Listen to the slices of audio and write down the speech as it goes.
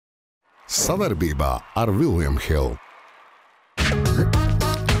Savarbībā ar William Hill.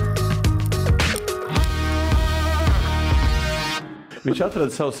 Viņš atrada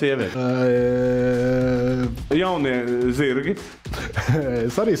savu sievieti. Jaunie zirgi.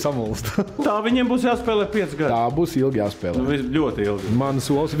 Es arī samulstu. Tā viņiem būs jāspēlē 5 gadi. Tā būs ilgi jāspēlē. Ļoti ilgi. Manas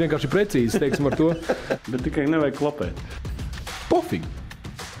solis ir vienkārši precīzi, teiksim ar to. Bet tikai nevajag klapēt. Pofīgi.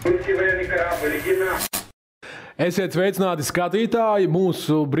 Esiet sveicināti skatītāji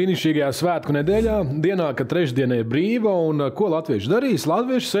mūsu brīnišķīgajā svētku nedēļā, dienā, kad trešdiena ir brīva, un ko latvieši darīs?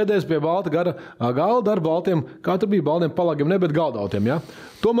 Latvieši sēdēs pie balta gara galda ar baltiem, kā tur bija baltiem palagiem, ne, bet galdautiem, ja?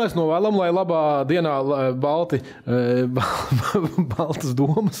 To mēs novēlam, lai labā dienā baltas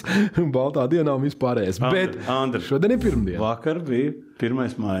domas, baltā dienā un vispārējais. Bet Andri, šodien ir pirmdiena. Vakar bija 1.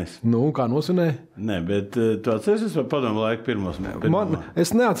 mājas. Nu, kā nosvinēja? Nē, bet tu atceries par padomu laiku pirmos. Es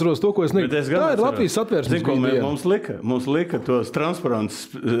neatceros to, ko es neku. Tā ir Latvijas Satversmes diena. Mums lika tos transparents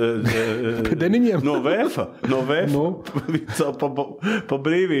deniņiem. No Vēfa. Pa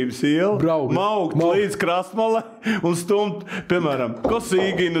brīvības ielu. Maukt līdz Krastmalai un stumt, piemēram,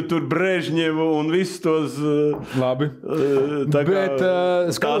 Kosīginu, tur Brežņevu un visus tos... Labi. Tāds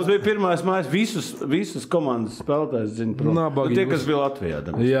bija 1. mājas. Visus komandas spēlētājs zina prom. Un tie, kas bija Latvijā.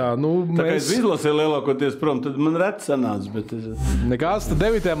 Jā, Tā kā es izlasīju lielākoties prom, tad man reti sanāca. Bet... Nekās, tad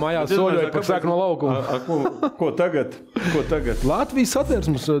 9. mājā soļoja par sēku no laukuma. Ko tagad? Latvijas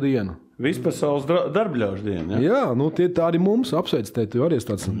Satversmes dienu. Vispasaules darbļaužu dienu. Jā, nu tie tādi mums apsveic, tu arī esi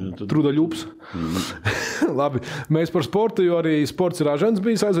tāds trudaļups. Labi, mēs par sportu, jo arī sports ir ažants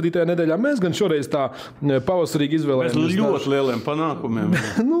bijis aizvadītajā nedēļā. Mēs gan šoreiz tā pavasarīgi izvēlējāmies. Mēs ļoti lieliem panākumiem.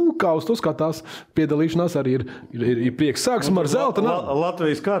 Kā uz to skatās, piedalīšanās arī ir prieks. Sāksim ar zelta naglu.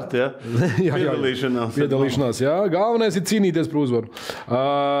 Latvijas karti, ja? Piedalīšanās, jā. Galvenais ir cīnīties par uzvaru.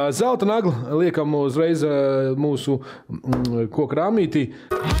 Zelta naglu liekam uzreiz mūsu koku rāmītī.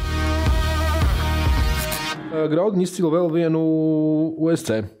 Graudiņi izcila vēl vienu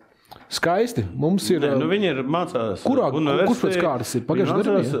USC. Skaisti. Mums ir... Viņi ir mācās... Kurš pēc kārtas ir? Viņa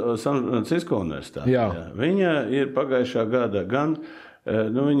mācās San Francisco universitātē. Jā. Viņa ir pagājušā gada gan...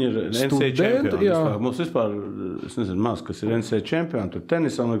 viņi ir NCAA čempioni. Mums vispār, es nezinu, maz, kas ir NCAA čempioni. Tur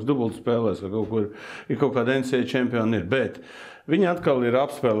tenisā, liekas, dubultu spēlēs, ka kaut kāda NCAA čempioni ir. Bet viņi atkal ir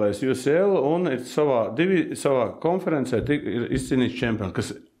apspēlējis UCL un ir savā konferencē ir izcīnījis čempioni,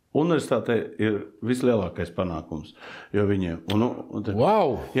 kas universitātē ir vislielākais panākums. Jo viņiem...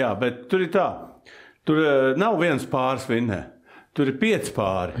 Wow! Jā, bet tur ir tā. Tur nav viens pāris vinnē. Tur ir 5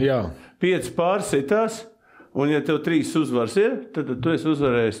 pāri. Jā. 5 pāri sitās, un ja tev 3 uzvaras ir, tad tu esi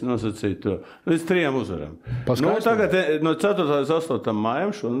uzvarējis nosacīt to. Līdz 3 uzvaram. Tagad no 4. līdz 8.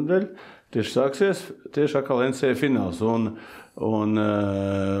 mājam šonadēļ tieši sāksies tieši atkal NCAA fināls. Un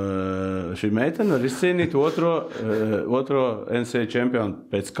šī meitene var izcīnīt otro NCAA čempionu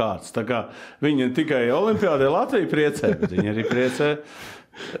pēc kārtas. Tā kā viņa tikai olimpiādē Latviju priecē, bet viņa arī priecē.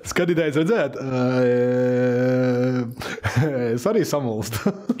 Skatītājs redzēt, es arī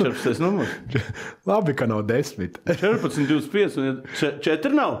samulstu. 14. numurs. Labi, ka nav 10. 14, 25 un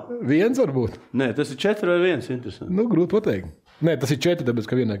 4 nav? 1 varbūt. Nē, tas ir 4 vai 1, interesanti. Nu, grūti pateikt. Nē, tas ir 4, tāpēc,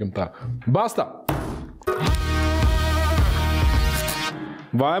 ka vienākam tā. Basta!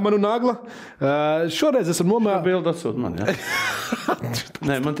 Vai manu nagla? Šoreiz esam nomēr... Bildi atsūt man, jā?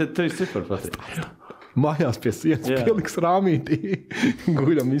 Nē, man te 3 cipari patīk. Mājās pie sienas pieliks rāmītī.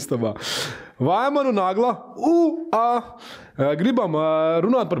 Guļam istabā. Vai manu nagla? Gribam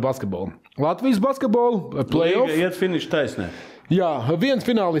runāt par basketbolu. Latvijas basketbolu, play-off. Iet finišu taisnē. Jā, viens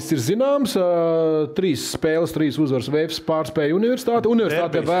finālists ir zināms, 3 spēles, 3 uzvaras Vēfs pārspēja universitāti.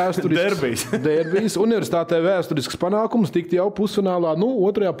 Universitātē derbijs. Universitātē vēsturisks panākums tikt jau pusfinālā. Nu,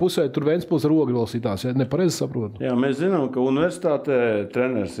 otrajā pusē tur Ventspils ar Ogri vēl sitās, ja nepareizi saprotu. Jā, mēs zinām, ka universitātē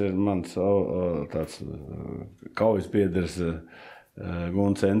treneris ir mans tāds kaujas biedrs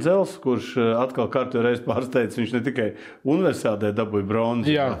Guns Enzels, kurš atkal kārtu reiz pārsteidz. Viņš ne tikai universitātē dabūja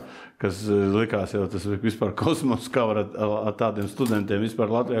bronzu, kas likās jau tas vispār kosmos, kā var ar tādiem studentiem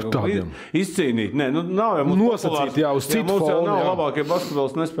vispār Latvijā kaut ko izcīnīt. Nē, nu nav jau mums nosacīt, jā, uz citu mums jau nav labākie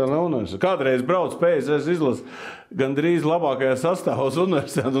basketbols nespēlē universitāti. Kādreiz brauc PSS izlas gandrīz labākajā sastāvā uz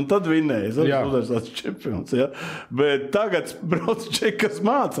universitāti, un tad vinnēja. Universitātes čempions, jā. Bet tagad brauc čeki, kas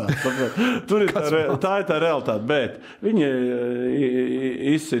mācās. Tur ir tā ir tā realitāte. Bet viņi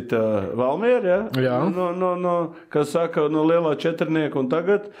izsita Valmieru, jā? Kas saka, no lielā četrnieka, un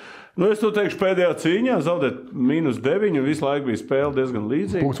tagad Nu, es to teikšu pēdējā cīņā, zaudēt -9, un visu laiku bija spēle diezgan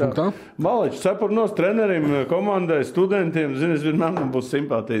līdzīga. Malečs cepur nos trenerim, komandai, studentiem, zini, es vienmēr man būs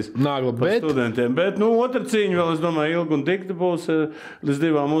simpātijas par studentiem. Bet, nu, otra cīņa vēl, es domāju, ilgi un dikti būs līdz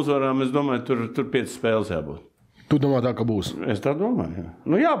 2 uzvarām, es domāju, tur 5 spēles jābūt. Tu domā tā, ka būs? Es tā domāju, jā.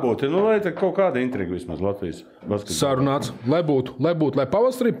 Nu, jābūt, lai tā kaut kāda intriga vismaz Latvijas basketbolā. Sarunāts, lai būtu, lai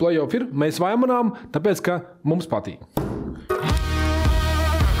pavasarī play-off ir, mēs vaimanām, tāpēc, ka mums patīk.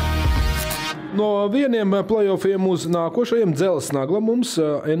 No vieniem play-offiem uz nākošajiem dzeles nagla mums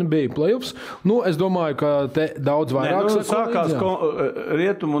NBA play-offs. Nu, es domāju, ka te daudz vairāk sākās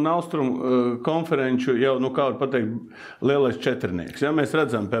rietumu un austrumu konferenču jau, kā var pateikt, lielais četrnieks. Ja, mēs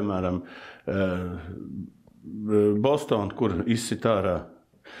redzam, piemēram, Bostonu, kur izsit ārā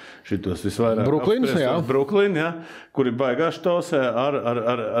šitos visvairāk Brooklyn, ja, kuri baigās štosē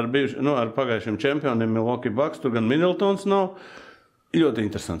ar pagājušiem čempioniem Milwaukee Bucks, tur gan Middletons nav. Ļoti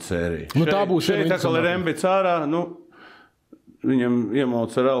interesanta sērija. Nu, tā būs šeit atkal ir Embits ārā, viņam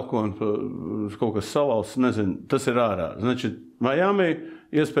iemauc ar elkonu, kaut kas salauzts, nezinu, tas ir ārā. Znači, Miami,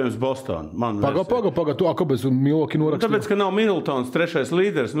 iespējams Boston. Paga, tu kāpēc Milwaukee norakstīja? Tāpēc, ka nav Middletons, trešais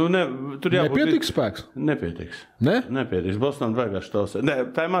līderis. Tur jābūt... Nepietiks spēks? Nepietiks. Ne? Nepietiks. Boston vajagās štosē. Nē,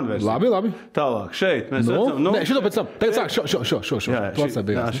 tā ir man versija. Labi. Tālāk, šeit mēs redzam... Nē, šito pēc tam. Tagad sāk,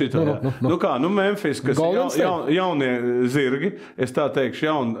 šo. Memphis, kas jaunie zirgi, es tā teikšu,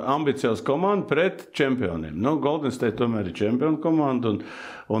 jauna ambicioza komanda pret čempioniem. Golden State tomēr ir čempionu komanda,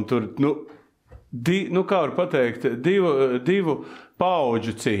 un tur, kā var pateikt, divu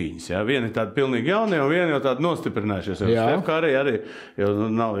paudžu cīņas. Ja? Viena ir tāda pilnīgi jaunie, un viena jau tāda nostiprinājušies. Steph Curry arī jau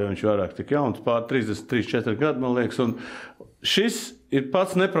nav jau viņš vairāk tik jauns, pār 33-4 gadu, man liekas. Un šis ir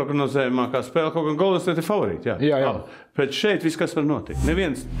pats neprognozējumākā spēle, kaut gan Golden State ir favorīti. Jā. Pēc šeit viss, kas var notikt.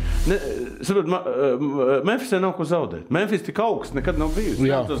 Memphisē nav ko zaudēt. Memphis tik augsts nekad nav bijusi.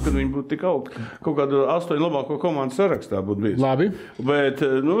 Jātos, kad viņi būtu tik augsti. Kaut kādu 8 labāko komandu sarakstā būtu bijusi. Labi. Bet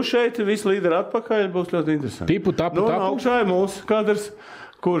šeit visi līderi atpakaļ būs ļoti interesanti. Tapu. Augšā ir mūsu kadrs,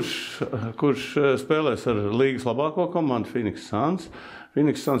 kurš spēlēs ar līgas labāko komandu Phoenix Suns.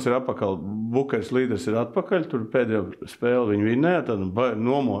 Phoenix Suns ir atpakaļ, Bukers līderis ir atpakaļ, tur pēdējo spēli viņi vinnēja, tad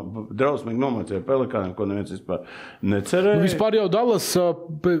drausmīgi nomācīja Pelikāniem, ko neviens vispār necerēja. Vispār jau Dallas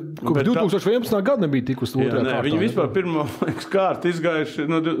kopš 2011. gada nebija tikus otrajā kārtā. Viņi vispār pirmo kārtu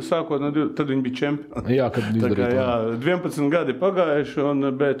izgājuši, tad viņi bija čempioni. Jā, kad izdarīja. 12 gadi pagājuši,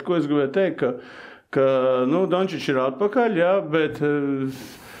 bet ko es gribēju teikt, ka Dončić ir atpakaļ, jā, bet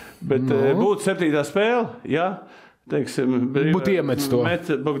būtu 7. spēle, jā. Būtu iemetis to.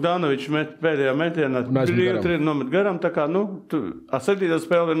 Bogdanovičs met pēdējā metienā, brīvi nomet garam, tā kā, 7.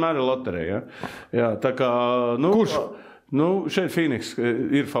 spēle vienmēr ir loterija. Jā, tā kā, Kurš? Šeit Phoenix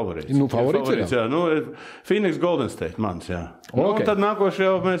ir favorīts. Favorīts, jā. Phoenix Golden State mans, jā. Okay. Tad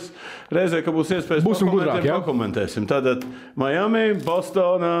nākošajā mēs reizē, ka būs iespējas pakomentēsim. Tātad Miami,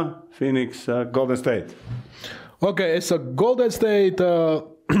 Bostonā, Phoenix, Golden State. Ok, es saku Golden State.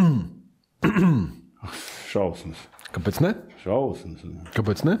 Šausmas. Kāpēc ne? Šausmas.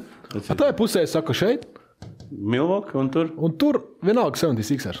 Kāpēc ne? Tā ir pusē, saka šeit. Milwaukee un tur. Un tur vienalga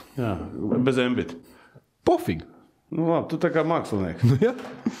 76ers. Jā, bez Embita. Pofīgi. Labi, tu tā kā mākslinieks. Jā.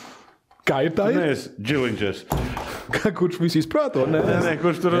 Kā ir tā? Nē, es Džiliņģers. Kurš visu izprāto? Nē,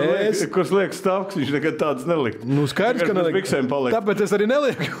 kurš liek stāvks, viņš nekad tāds nelikt. Skaidrs, ka nelikt. Tāpēc es arī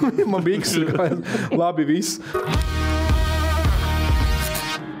nelieku. Man bikses labi viss.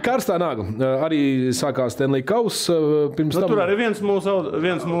 Karstā nagla. Arī sākās Stanley Kauss. Tur arī viens mūsu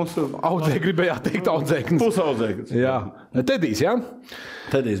audzēknis, gribējāt teikt audzēknis. Pusaudzēknis. Jā. Tedijs, jā?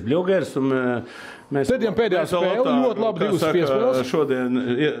 Tedijs Bļugers. Tedijam pēdējā spēle ļoti labi 2 piespēles. Šodien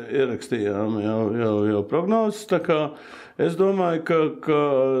ierakstījām jau prognozes. Tā kā es domāju,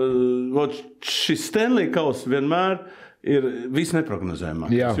 ka šis Stanley Kauss vienmēr ir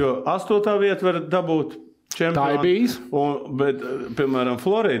visneprognozējumākais. Jo 8. vieta var dabūt čempionu. Tā ir bijis. Bet, piemēram,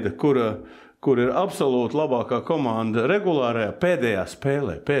 Florida, kur ir absolūti labākā komanda regulārajā pēdējā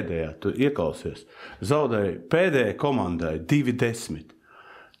spēlē, tu ieklausies, zaudēja pēdējai komandai 2-10.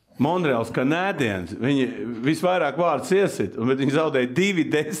 Monreāls Canadiens, viņi visvairāk vārds iesit, bet viņi zaudēja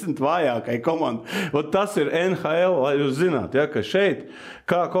 2-10 vājākai komandai. Tas ir NHL, lai jūs zināt, ja, ka šeit,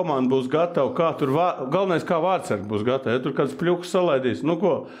 kā komanda būs gatava, galvenais, kā vārdsargi būs gatavi, ja tur kāds pļuks salaidīs.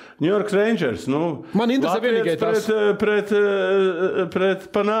 New York Rangers, man interesē vienīgai tas. Pret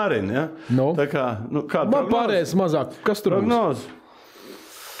Panārinu, ja. Tā kā, man pārējais mazāk, kas tur būs?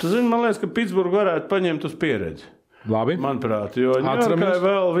 Tu zini, man liekas, ka Pitsburgu varētu paņemt uz pieredzi. Labi. Manuprāt, jo Ņujorkai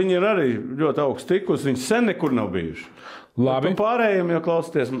vēl viņi ir arī ļoti augsts tikus, viņi sen nekur nav bijuši. Labi. Pārējiem jau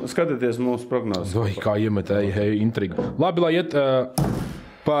skatieties mūsu prognozes. Vai kā iemetēja intrigu. Labi, lai iet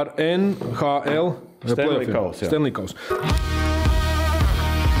par NHL Stanley Kauss. Stanley Kauss.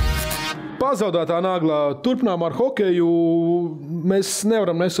 pazaudētā nagla. Turpinām ar hokeju. Mēs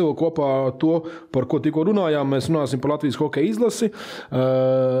nevaram nesavilkt kopā to, par ko tikko runājām. Mēs runāsim par Latvijas hokeja izlasi.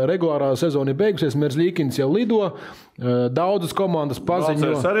 Regulārā sezona ir beigusies. Merzlīkins jau lido. Daudzas komandas paziņo.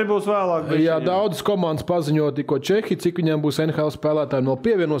 Valcers arī būs vēlāk. Jā, daudzas komandas paziņo tikko Čehi, cik viņiem būs NHL spēlētāji no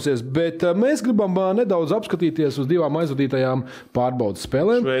pievienosies. Bet mēs gribam nedaudz apskatīties uz divām aizvadītajām pārbaudas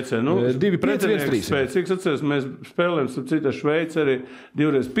spēlēm. Šveicē. 2-3. Cik atceries, mēs spēlējam, cita Šveice arī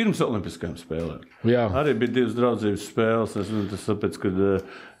divreiz pirms olimpiskajām spēlēm. Jā. Arī bija divas draudzības spēles. Tas tāpēc, kad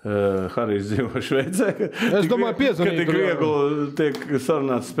Harijs dzīvo Šveicē. Es domāju, piezvanīt. Kad tik viegli tiek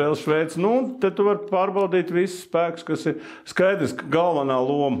sarunāts spēles Šveicē. Tad tu vari pārbaudīt visus spēkus, kas ir skaidrs, ka galvenā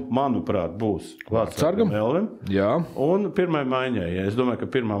loma, manuprāt, būs Vārtsargam. Elvim. Jā. Un pirmai maiņai. Es domāju,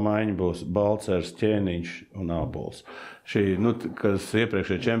 ka pirmā maiņa būs Balcers, Ķēniņš un Ābols. Šī, kas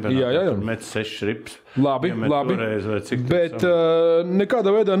iepriekšējā čempionātā met 6 rips. Labi. Bet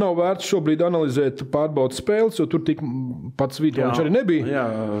nekādā veidā nav vērts šobrīd analizēt pārbaudas spēles, jo tur tik pats Vītoņš arī nebija. Jā,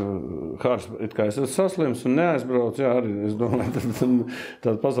 Hārs, it kā es esmu saslims un neaizbraucu, jā, arī es domāju,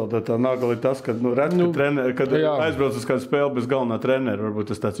 tāda pazaudētā nagla ir tas, kad treneri, kad aizbrauc uz kādu spēli bez galvenā trenera,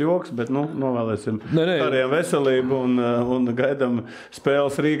 varbūt tas tāds joks, bet novēlēsim Harijam veselību un gaidām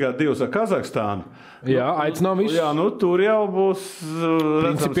spēles Rīgā 2 ar Kazahstānu. Jā, aicinām visus. Jā, tur jau būs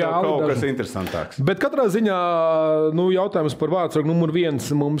principiāli kaut kas interesantāks. Bet katrā ziņā jautājums par vārdsargu numur 1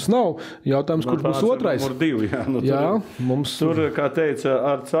 mums nav. Jautājums, kurš būs otrais? Numur 2, jā. Jā, mums... Tur, kā teica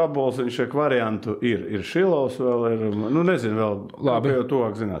Arts Abols, viņš šeit variantu ir Šilovs, vēl ir, nezinu, vēl labi jau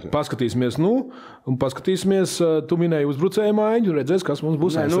tuvāk zināt. Paskatīsimies, paskatīsimies, tu minēji uzbrucēju maiņu, redzēs, kas mums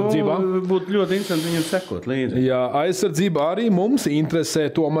būs aizsardzībā. Būtu ļoti interesanti viņam sekot līdzi. Jā, aizsardzība arī mums interesē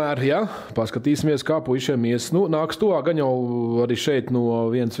tomēr, jā. Paskatīsimies, kā puišiem ies. Nāks tuvāk, gan jau arī šeit no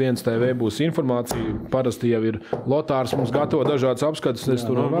 1-1 TV būs informācija. Parasti jau ir Lotārs mums gatavo dažādas apskates.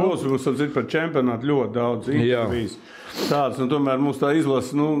 Būs par čempionātu ļoti daudz intervijas. Tādas, tomēr mums tā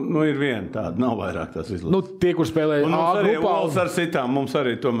izlase, ir viena tāda, nav vairāk tās izlases. Tie, kur spēlē A grupā. Ar citām mums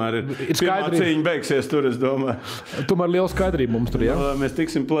arī tomēr ir pirmā cīņa beigsies tur, es domāju. Tomēr liela skaidrība mums tur, jā. Mēs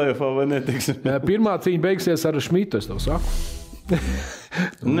tiksim play-offā vai netiksim. Pirmā cīņa beigsies ar Šmitu, es tev saku.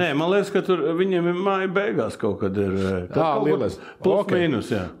 Nē, man liekas, ka tur viņiem ir māja beigās kaut kad ir. Lielais. Plus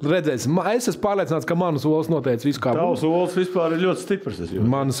mīnus, jā. Redzēsim, es esmu pārliecināts, ka manas olas noteica visu kā. Tavs olas vispār ir ļoti stiprs.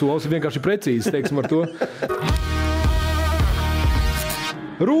 Manas olas ir vienkārši precīzes, teiksim ar to.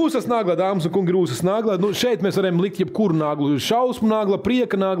 Rūsas nagla, dāmas un kungi, rūsas nagla. Šeit mēs varam likt jebkuru naglu. Šausmu nagla,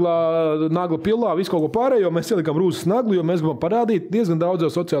 prieka nagla, nagla pilā, visu kaut ko pārējo. Mēs ielikam rūsas naglu, jo mēs gribam parādīt diezgan daudz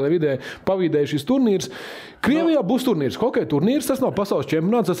jau sociālajā vidē pavīdēju šis turnīrs. Krievijā būs turnīrs, hokeja turnīrs, tas nav pasaules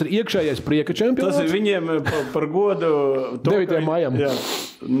čempionāts, tas ir iekšējais prieka čempionāts. Tas ir viņiem par godu 9. maijam. Jā.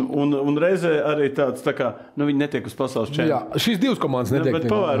 Un reizē arī tāds, tā kā, viņi netiek uz pasaules čempionātu. Jā, šīs divas komandas netiek. Bet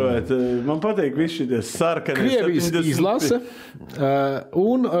pavērojiet, man patīk visi šitie sarkanie. Krievijas izlase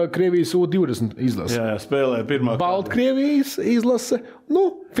un Krievijas U20 izlase. Jā, spēlē pirmā. Baltkrievijas izlase.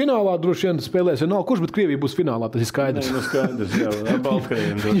 Finālā droši vien spēlēs vienalga. Kurš, bet Krievija būs finālā, tas ir skaidrs. Skaidrs, jā,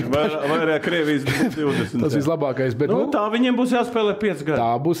 Baltkrieviem. Vai Krievijas 20. Tas vislabākais. Bet, tā viņiem būs jāspēlē 5 gadi.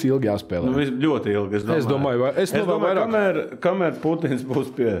 Tā būs ilgi jāspēlē. Ļoti ilgi, es domāju. Es domāju, kamēr Putins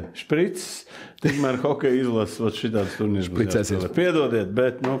būs pie šprices, tikmēr hokeja izlases šitāds turnīrs būs jāspēlē. Piedodiet,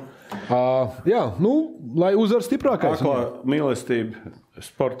 bet, jā, lai uzvar stiprākais. Mīlestība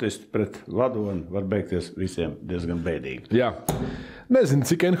sportisti pret vadoni var beigties visiem diezgan bēdīgi. Jā. Nezinu,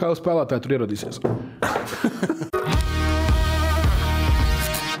 cik NHL spēlētāji tur ieradīsies.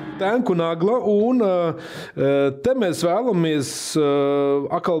 Tenku nagla, un te mēs vēlamies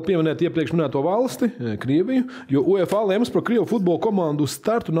atkal pieminēt iepriekš minēto valsti, Krieviju, jo UEFA lems par Krievu futbola komandu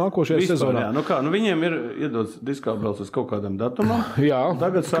startu nākošajā sezonā. Jā, viņiem ir iedots diskābels uz kaut kādam datumam. Jā,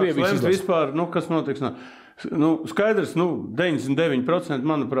 tagad sāks lemt vispār, kas notiks. Skaidrs, 99%,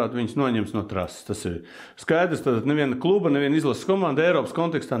 manuprāt, viņus noņems no trases. Tas ir skaidrs, tad neviena kluba, neviena izlases komanda Eiropas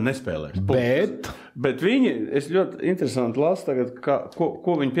kontekstā nespēlēs. Bet viņi, es ļoti interesanti lasu tagad,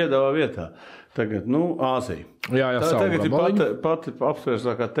 ko viņi piedāvā vietā. Tagad, Āzija. Jā, tagad ir pati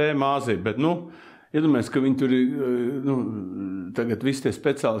apsvērstākā tēma Āzija, bet, iedomājies, ka viņi tur tagad visi tie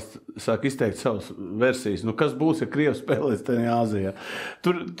speciālisti sāk izteikt savas versijas. Kas būs, ja Krievi spēlēs tajā Āzijā?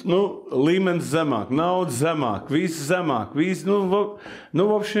 Tur, līmenis zemāk, naudas zemāk, viss zemāk, viss,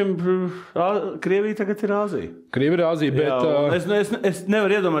 vopšiem, Krievija tagad ir Āzija. Krievija ir Āzija, bet... Jā, es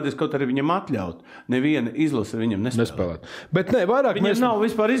nevaru iedomāties, kaut arī viņam atļaut. Neviena izlase viņam nespēlēt. Bet vairāk viņam nav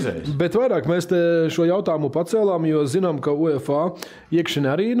vispār izējas. Bet vairāk mēs te šo jautājumu pacēlām, jo zinām, ka UEFA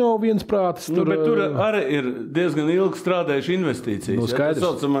iekšienē arī nav viens prātis. Bet tur arī ir diezgan ilgi strādājuši investīcijas. Nu, skaidrs. Tas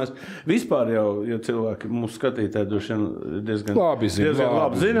saucamais, vispār jau, ja cilvēki mūsu skatītāji droši vien diezgan labi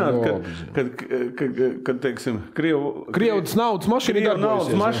zināt, kad teiksim, Krievijas naudas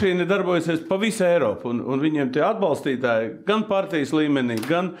mašīna darbojusies pa visu Eiropu, un viņiem tie atbalstītāji gan partijas līmenī,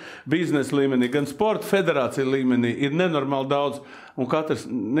 gan biznesa līmenī, gan sporta federācija līmenī ir nenormāli daudz. Un katrs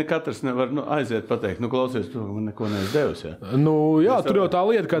nevar aiziet pateikt, klausies, tu man neko neesi devis. Ja? Tur jau tā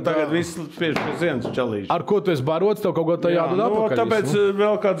lieta, ka tagad viss spiež pie sienas čalīši. Ar ko tu esi barots, tev kaut ko tā jādod atpakaļ. Tāpēc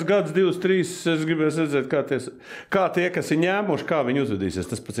vēl kāds gads, 2, 3, es gribēju redzēt, kā tie, kas ir ņēmuši, kā viņi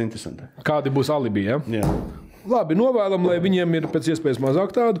uzvedīsies. Tas pats interesanti. Kādi būs alibi, ja? Jā. Labi, novēlam, lai viņiem ir pēc iespējas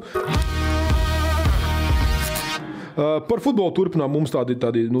mazāk tādu. Par futbolu turpinām. Mums tādi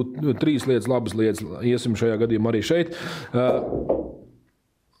 3 lietas, labas lietas. Iesim šajā gadījumā arī šeit.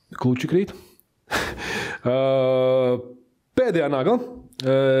 Kluči krīt. Pēdējā nagla.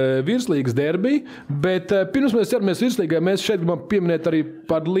 Virslīgas derbija, bet pirms mēs ķeramies virslīgai, mēs šeit gribam pieminēt arī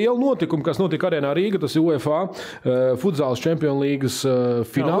par lielu notikumu, kas notika Arēnā Rīga, tas ir UEFA futzāls Champions Līgas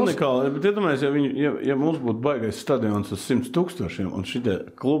fināls. Unikāli, bet iedomājies, ja mums būtu baigais stadions uz 100 000 un šitie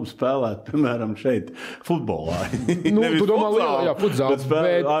klubi spēlētu, piemēram, šeit futbolā. Tu domā, futzāls,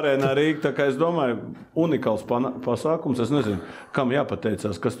 bet Arēnā Rīga, tā kā es domāju, unikāls pasākums, es nezinu, kam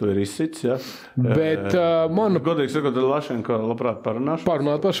jāpateicās, kas to ir izsits, ja? Bet godīgi sakot, Lašenko labprāt parunāšu.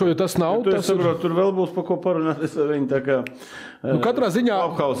 Parunāt par šo, jo tas nav. Tur vēl būs par ko parunāt. Es ar viņu tā kā katrā ziņā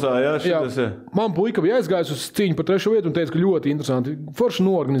apkausā, man puika bija aizgājis uz cīņu par 3. vietu un teica, ka ļoti interesanti. Forši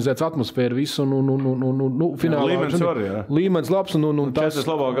noorganizēts atmosfēru visu un finālā. Līmenis var, jā. Līmenis labs un tas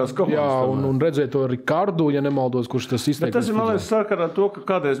 4 labākās komandas. Jā, un redzēt to Rikardu, ja nemaldos, kurš tas izteikti. Bet tas ir, man liekas, sakarā to, ka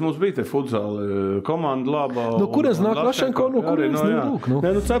kādreiz mums bija te futzāli komanda labā. Kurien nāk Lašenko?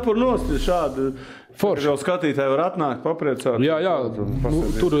 Cepur nost šādi. Forši. Jau skatītāji var atnākt, papriecāt. Jā, tur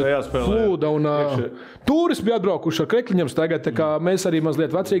plūda un turisti bija atbraukuši ar krekliņiem tagad, tā kā mēs arī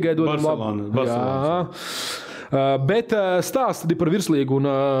mazliet vecīgai dodam labu. Jā. Bet stāsti par virslīgu un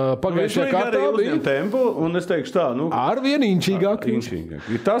pagājušajā kārtā bija tempu, un es teikšu tā, ar vien inčīgāk.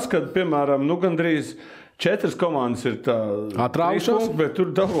 Ir tas, kad, piemēram, gandrīz 4 komandas ir tā atraušās, bet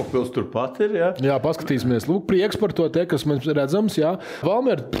tur Daugavpils turpat ir, jā. Jā, paskatīsimies. Lūk, prieks par to kas mēs redzams, jā.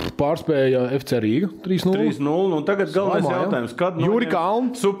 Valmiera pārspēja FC Rīga 3-0. 3-0, un tagad galvenais jautājums, kad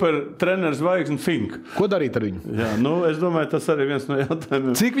super treneris zvaigzne Fink. Ko darīt ar viņu? Jā, es domāju, tas arī viens no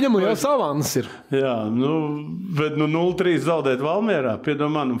jautājumiem. Cik viņam jau savans ir? Jā, bet 0-3 zaudēt Valmierā,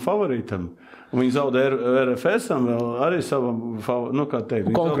 piedomā manam favorītam. Un viņi zaudē RFS-am vēl arī savam, kā teikt,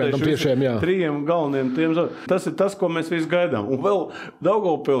 konkrētam tiešiem, jā. 3 galveniem tiem zaudē. Tas ir tas, ko mēs visi gaidām. Un vēl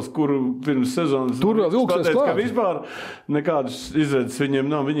Daugavpils, kuru pirms sezonas tur vēl vilksies klāt. Ka vispār nekādas izredzes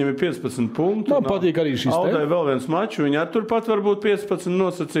viņiem nav. Viņiem ir 15 punkti. Man patīk arī šis Audai vēl viens mačs, viņi turpat varbūt 15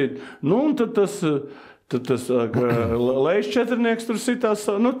 nosacīt. Un tad tas Lejs 4-nieks tur sitās,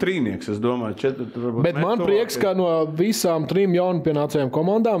 3-nieks, es domāju. 4, bet man prieks, ka no visām 3 jaunpienācējām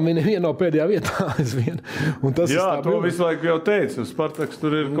komandām viena nav pēdējā vietā aizvien. Jā, to visu laiku jau teicu. Spartaks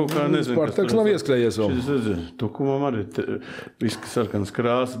tur ir kaut kā, nezinu. Spartaks nav ieskrējies vēl. Tukumam arī viss sarkans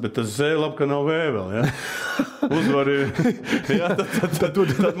krāsas, bet tas zēlap, ka nav vēl, ja? Uzvari. Jā,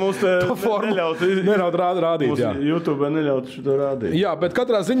 tad mums te neļaut rādīt, jā. YouTube neļaut šo rādīt. Jā, bet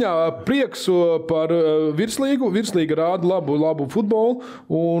katrā ziņā prieks par virslīga rāda labu futbolu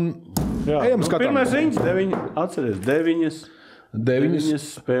un ejam skatām. Pirmais riņķis, atceries, 9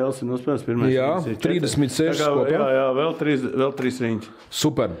 spēles ir nospēlēts. Pirmais riņķis ir 36 kopā. Jā, vēl 3 riņķi.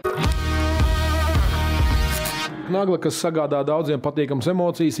 Super. Nagla, kas sagādā daudziem patīkams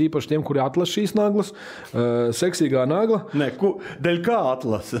emocijas, īpaši tiem, kuri atlasa šīs naglas. Seksīgā nagla. Dēļ kā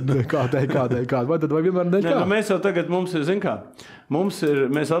atlasa? Dēļ kā? Vai tad vienmēr dēļ kā? Mēs jau tagad, mums ir,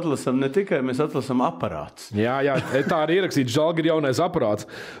 mēs atlasam ne tikai, mēs atlasam aparāts. Jā, tā arī ierakstīts Žalgiris jaunais aparāts.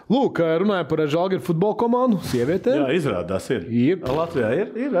 Lūk, runājam par Žalgiris futbola komandu, sievietēm. Jā, izrādās ir. Latvijā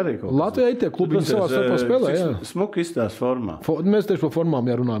ir arī kaut kas. Latvijā ir tie klubiņi savā starpā spēlē, jā. Smuki izstās formā. Mēs tieši par formām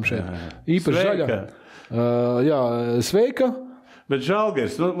runājam šeit. Īpaši zaļā. Jā, sveika. Bet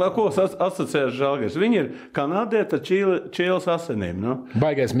Žalgiris, ko asociēs Žalgiris? Viņi ir kanādieti ar Čīles asinīm.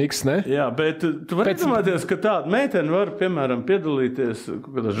 Baigais miks, ne? Jā, bet tu vari domāties, ka tāda meitene var, piemēram, piedalīties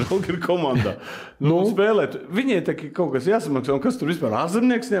kādā Žalgiris komandā. Spēlēt. Viņai tā kaut kas jāsamaksā, un kas tur vispār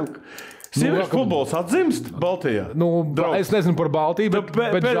ārzemnieks? Sieviešu futbols atzimst Baltijā. Es nezinu par Baltiju, bet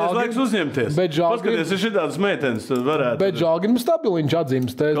pēdējais laiks uzņemties. Paskaties, ir šitādas meitenes varētu. Bet Žalgirim stabili viņš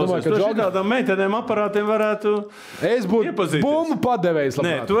atzimst. Es domāju, ka šitādām meitenēm aparātiem varētu es būtu bumbu padevējs.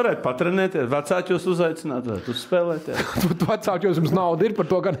 Nē, tu varētu patrenēties, vecāķos uzaicināt, varētu uzspēlēties. Tu vecāķos jums nauda ir par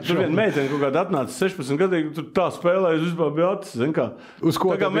to, ka tur viena meitene kaut kāda atnāca 16 gadīgi, tur tā spēlēja, vispār bija acis, zin kā. Uz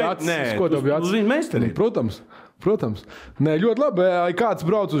ko tā bija acis? Nē, uz viņu meistarību. Protams. Nē, ļoti labi. Kāds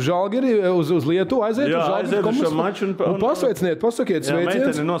brauc uz Žalgiri, uz Lietuvu, aiziet uz Žalgiris šo maču un pasveiciniet, pasakiet sveiciens. Jā,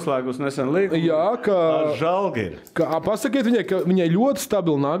 meitene noslēgus nesen līgumu ar Žalgiri. Pasakiet viņai, ka viņai ļoti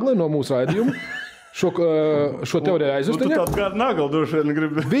stabila nagla no mūsu raidījuma. Šo tev varēja aizvest. Tu tādu kādu naglu droši vien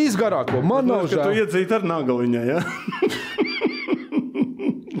gribi. Visgarāko. Man nav žēl. Tu iedzīt ar naglu viņai, ja?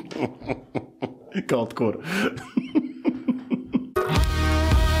 Kaut kur.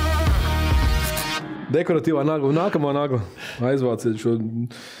 Dekoratīvā nagla, nākamā nagla. Aizvāciet šo,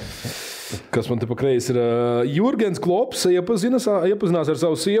 kas man te pa kreisi ir. Jurgens Klops iepazinās ar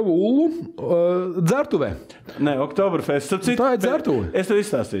savu sievu Ullu dzertuvē. Nē, Oktoberfest. Tā ir dzertuve. Es tev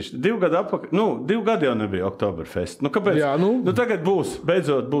izstāstīšu. 2 gadu apakaļ, 2 gadi jau nebija Oktoberfest. Kāpēc? Jā, tagad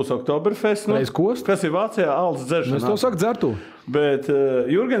beidzot būs Oktoberfest. Reiz kost. Kas ir Vācijā alus dzeršana. Es to saku dzertuve. Bet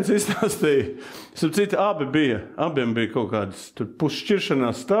Jurgens izstāstīja, abiem bija kaut kādas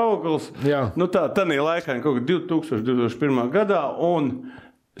pusšķiršanās stāvoklis. Tādā laikā, kaut kā 2001. gadā, un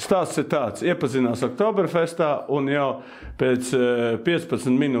stāsts ir tāds, iepazinās Oktoberfestā, un jau pēc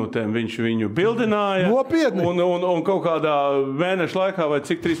 15 minūtēm viņš viņu bildināja. Nopietni! Un kaut kādā mēneša laikā vai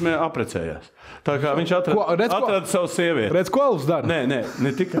cik 3 mēneši aprecējās. Tā kā viņš atrada savu sievieti. Redz, ko Alvs dara?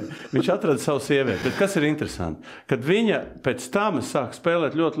 Ne tikai. Viņš atrada savu sievieti. Bet kas ir interesanti? Kad viņa pēc tam sāk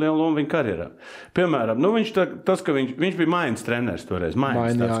spēlēt ļoti lielu lomu viņa karjerā. Piemēram, viņš bija Mainz treneris toreiz.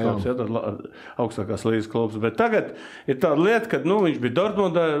 Mainz tāds klubs, augstākās līgas klubs. Bet tagad ir tāda lieta, kad viņš bija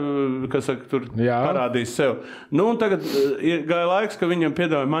Dortmundā, kas saka, tur parādījis sev. Un tagad gāja laiks, ka viņam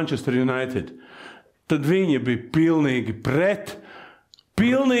piedāvāja Manchester United. Tad viņi bija pilnīgi pret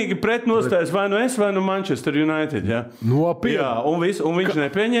nostājas vai nu es, vai nu Manchester United. Ja? Nopietni. Jā, un viņš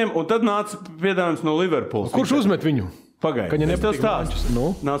nepieņēma, un tad nāca piedāvājums no Liverpools. Kurš uzmet viņu? Pagaidi, es tev stāstu.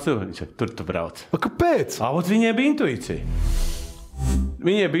 Nāc cilvēki, tur tu brauc. Kāpēc? Viņai bija intuīcija.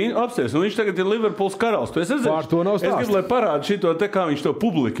 Viņai bija apsties, un viņš tagad ir Liverpools karalis. Es gribu, lai parāda šito te, kā viņš to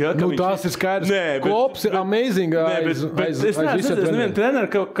publiku. Ja, tās ir skaidrs. Klops ir amazing. Es nevienu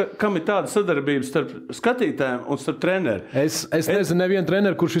treneru, kam ir tāda sadarbība starp skatītājiem un starp treneru. Es nezinu nevienu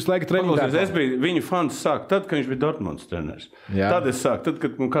treneru, kurš visu laiku trenītājs. Es biju viņu fans sāk tad, kad viņš bija Dortmunds treneris. Tad es sāku, tad,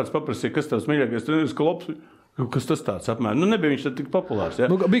 kad kāds paprasīja, kas tavs mīļākais treneris, Klops. Kas tas tāds apmēram? Nebija viņš tad tik populārs. Ja?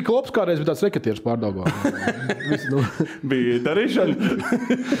 Bija Klops kādreiz, bija tāds reketieris Pārdaugavā. Bija darīšana.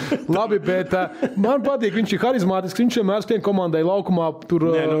 Labi, bet man patīk, viņš ir harizmātisks, viņš vienmēr skrien komandai laukumā.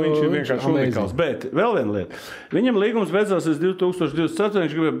 Viņš ir vienkārši unikāls. Bet vēl viena lieta. Viņam līgums beidzās 2024,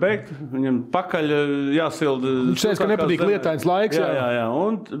 viņš gribēja beigt, viņam pakaļ jāsilda. Viņš teica, ka nepatīk lietains laiks. Jā.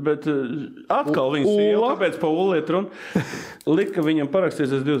 Bet atkal viņa sieva, kāpēc pa Ulliet runa, lika viņam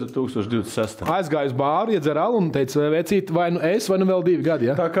parakstīsies 2026. Aizgāja uz bāru, iedzer un teica, vecīt, vai nu es, vai nu vēl 2 gadi.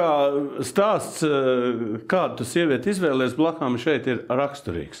 Ja? Tā kā stāsts, kādu tu sievieti izvēlies blakām šeit ir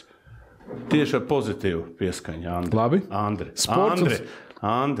raksturīgs. Tieši ar pozitīvu pieskaņu, Andri. Labi.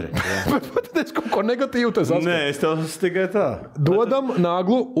 Andri. Bet es kaut ko negatīvu tas aspekt. Nē, es tev tikai tā. Dodam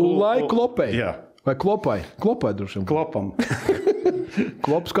naglu Ullai Klopei. Jā. Vai Klopai? Klopai droši vien. Klopam.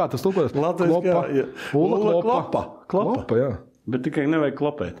 Klops, kā tas tulkojas? Klopa. Ulla Klopa, jā. Bet tikai nevajag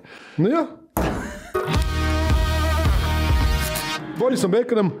klopēt. Jā. Borisam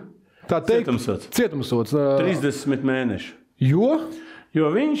Bekanam tā teikt, cietumsots. 30 mēneši. Jo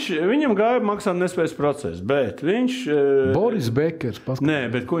viņam gāja maksāt nespējas process, bet viņš... Boris Bekers.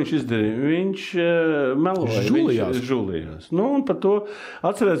 Nē, bet ko viņš izdarīja? Viņš meloja. Žulījās. Un par to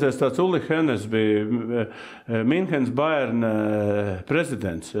atcerēties tāds Uli Hennes bija Minhens Bayern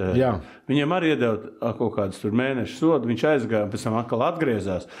prezidents. Jā. Viņam arī iedeva kaut kādus tur mēnešu sodu. Viņš aizgāja, pēc tam atkal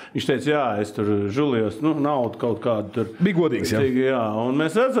atgriezās. Viņš teica, jā, es tur žulījos, naudu kaut kādu tur. Bija godīgs, jā. Un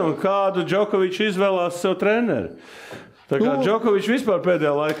mēs redzam, kādu Džokoviču izvēlās sev treneri. Tā kā Džokovičs vispār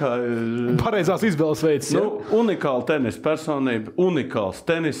pēdējā laikā... Pareizās izvēles veids. Unikāla tenisa personība, unikāls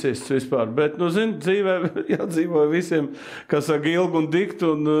tenisists vispār, bet, dzīvē jādzīvo visiem, kas saka ilgu un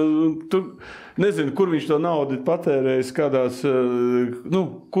diktu, un tur, nezinu, kur viņš to naudu ir patērējis, kādās,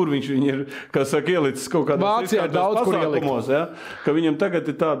 kur viņš viņu ir, kas saka, ielicis kaut kādās Vācijā daudz, kur ielikt. Ja, ka viņam tagad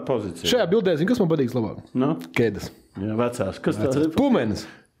ir tāda pozīcija. Šajā bildē, kas man patīk labāk? Kēdes. Jā, vecās. Kas tā ir?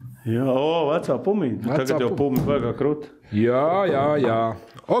 Pumenis. Jā, vecā pumīņa. Tagad jau pumīņa vajag krūt. Jā.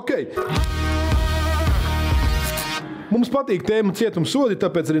 Ok. Mums patīk tēma cietumsodi,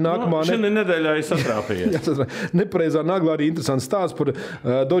 tāpēc arī nākamā Šī nedēļā ir satrāpījies. Nepareizā naglā arī interesants stāsts par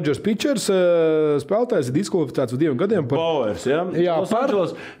Dodgers pitchers. Spēlētājs ir diskvalificēts uz 2 gadiem. Bauers, ja? Jā,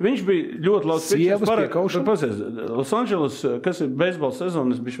 viņš bija ļoti labs sievas pitchers. piekaušana. Los Angeles, kas ir beisbola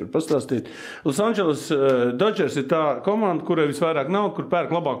sezona, es bišķi varu pastāstīt. Los Angeles Dodgers ir tā komanda, kurai visvairāk nav, kur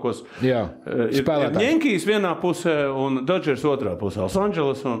pērk labākos. Jā, spēlētājs. Jenkijs vienā pusē un Dodgers otrā pusē. Los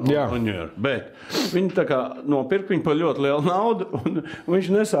Angeles un New York. Bet viņi tā kā nopirka viņu par ļoti lielu naudu, un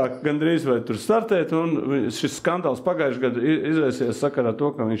viņš nesāk gandrīz vai tur startēt, un šis skandāls pagājušajā gadā izraisījās sakarā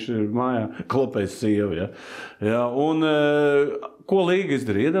to, ka viņš ir mājā klopējis sievu. Ja? Ja, un ko līga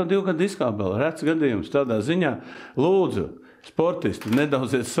izdarīja? Iedeva 2 gadu diskābeli, rets gadījums tādā ziņā. Lūdzu, sportisti,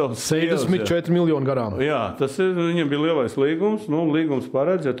 nedaudziet savus 64 miljonu garām. Jā, tas ir, viņam bija lielais līgums, līgums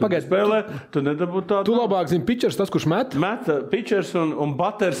paredz, ja tu spēlē, tu nedabūtu tādu. Tu labāk zini, pitchers tas, kurš met? Met, pitchers un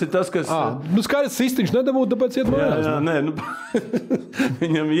batters ir tas, kas... Skaidrs, sistiņš nedabūtu, tāpēc iet mājās. Jā, nē,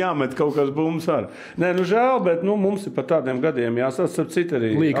 viņam jāmet kaut kāds bumbas ar. Nē, žēl, bet mums ir par tādiem gadiem jāsats ar citu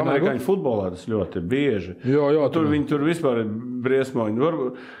arī. Līga amerikāņu futbolā tas ļoti bieži. Jā, viņi tur vispār ir briesmoņi.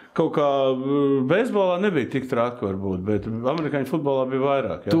 Varbūt kaut kā beisbolā nebija tik traki varbūt, bet amerikāņu futbolā bija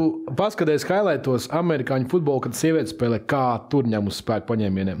vairāk. Jā. Tu paskaties highlightos amerikāņu futbolu, kad sievietes spēlē, kā tur ņem uz spēku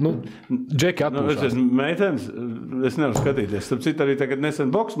paņēmieniem. Džeki atpūšās. Meitenes, es nevaru skatīties. Starp citu arī tagad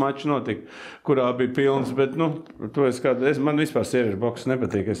nesen boks mačs notika, kurā bija pilns, bet, man vispār sieviešu boks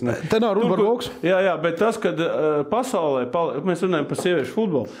nepatīk. Te nav runa par boksu? Jā, bet tas, kad pasaulē, mēs runājam par sieviešu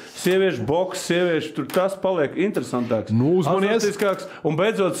futbolu, sieviešu boks, sieviešu tur tas paliek interesantāks, azartiskāks, un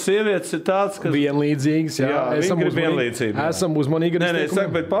beidzot sievietes ir tāds, kas... Vienlīdzīgas, jā. Esam uzmanīgi. Nē,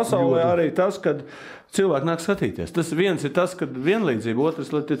 saku, bet pasaulē arī tas, kad cilvēki nāk skatīties. Tas viens ir tas, kad vienlīdzība, otrs,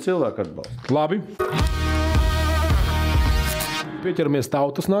 lai tie cilvēki atbalsta. Labi. Pieķeramies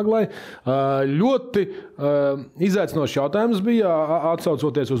tautas naglai. Ļoti izaicinošs jautājums bija,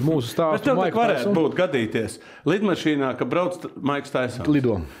 atsaucoties uz mūsu stāstu. Bet tev tak varētu būt gadīties lidmašīnā, ka brauc Maiks Taisons.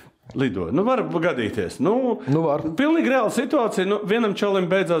 Lido. Var gadīties. Var. Pilnīgi reāla situācija. Vienam čalim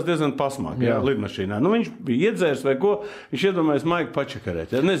beidzās diezgan pasmāk lidmašīnā. Viņš bija iedzērs vai ko. Viņš iedomājas Maiku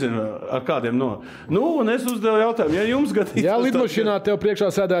pačakarēt. Ja? Nezinu, ar kādiem un es uzdevu jautājumu, ja jums gadītos... Ja lidmašīnā tev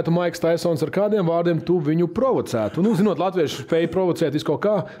priekšā sēdētu Maiks Taisons, ar kādiem vārdiem tu viņu provocētu? Zinot, latvieši spēja provocēt visu kaut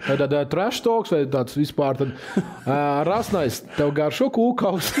kā. Tad trash talks vai tāds vispār. Tad, rasnais, tev garšo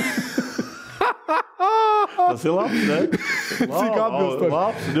kūkaus. Tas ir labs, ne? Cik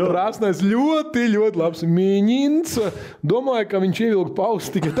atbilstoši. Rāsnais ļoti, ļoti labs. Miņins domāju, ka viņš ievilka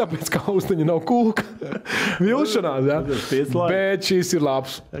pausti tikai tāpēc, ka austiņa nav kūka. Vilšanās, jā. Bet šis ir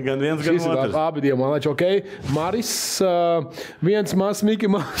labs. Gan viens, gan otrs. Abi diemālači, ok. Maris, viens mazs Miki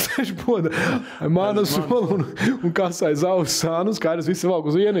Māsēš boda. Mana sola un kasai zaus sānu. Skaidrs, visi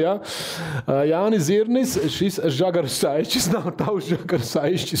valk uz vienu, jā. Jānis Zirnis, šis žagaru saišķis nav tavs žagaru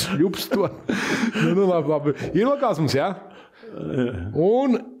saišķis. Ļups to. Labi. Ir lokāls mums, jā?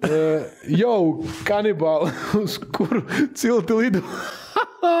 Un kanibāli, uz kuru cilti lido.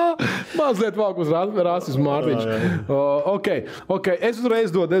 Mazliet valk uz rasismu Mārtiņš. Ok. Es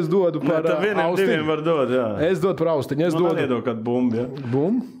uzreiz dodu par austiņu. Diviem var dot, jā. Es dodu par austiņu. Man iedod kādu bumbu, jā.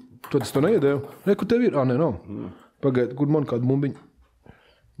 Bumbu? Tad es to neiedevu. Kur tev ir? Nē, nav. Pagaid, kur man kādu bumbiņu?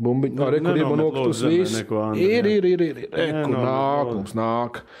 Kur ir man oktus viss? Ir. Kur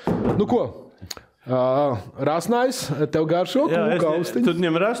nāk. Ko? Rasnais, tev garšo kūka austiņu? Tu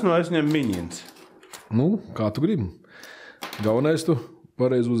ņem rasno, es ņem miņins. Kā tu gribi? Galvenais tu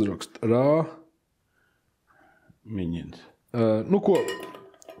pareizi uzrakst. Miņins. Ko?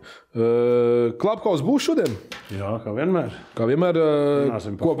 Klapkaus būs šodien? Jā, kā vienmēr.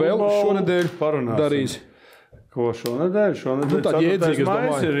 Ko vēl šonedēļ darīsi? Ko šonedēļ? Tā jēdzīga, es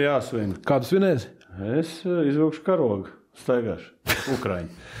domāju. Ir jāsvin. Kā tu svinēsi? Es izvilkšu karogu, staigāšu.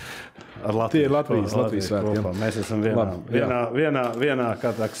 Ukraiņu. Ar Latviju. Tie ir Latvijas svētki. Mēs esam vienā kā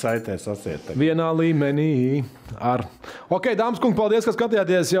tā saitē sasiet. Vienā līmenī. Ok, dāmas kungi, paldies, ka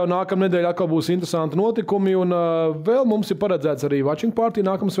skatījāties. Jau nākamā nedēļa atkal būs interesanti notikumi. Un vēl mums ir paredzēts arī watching party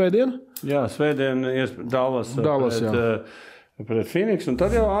nākamā svētdiena. Jā, svētdiena Dallas pret Phoenix. Un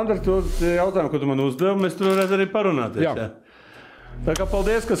tad jau, Andra, tu jautājumu, ko tu man uzdevi, mēs tur varētu arī parunāties. Jā. Tā kā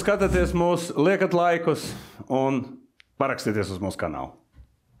paldies, ka skatāties mūs, liekat laikus un parakstieties uz mūsu kanālu.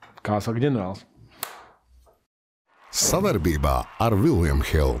 Kā saka ģenerālis? Savarbībā ar William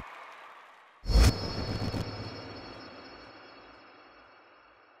Hill.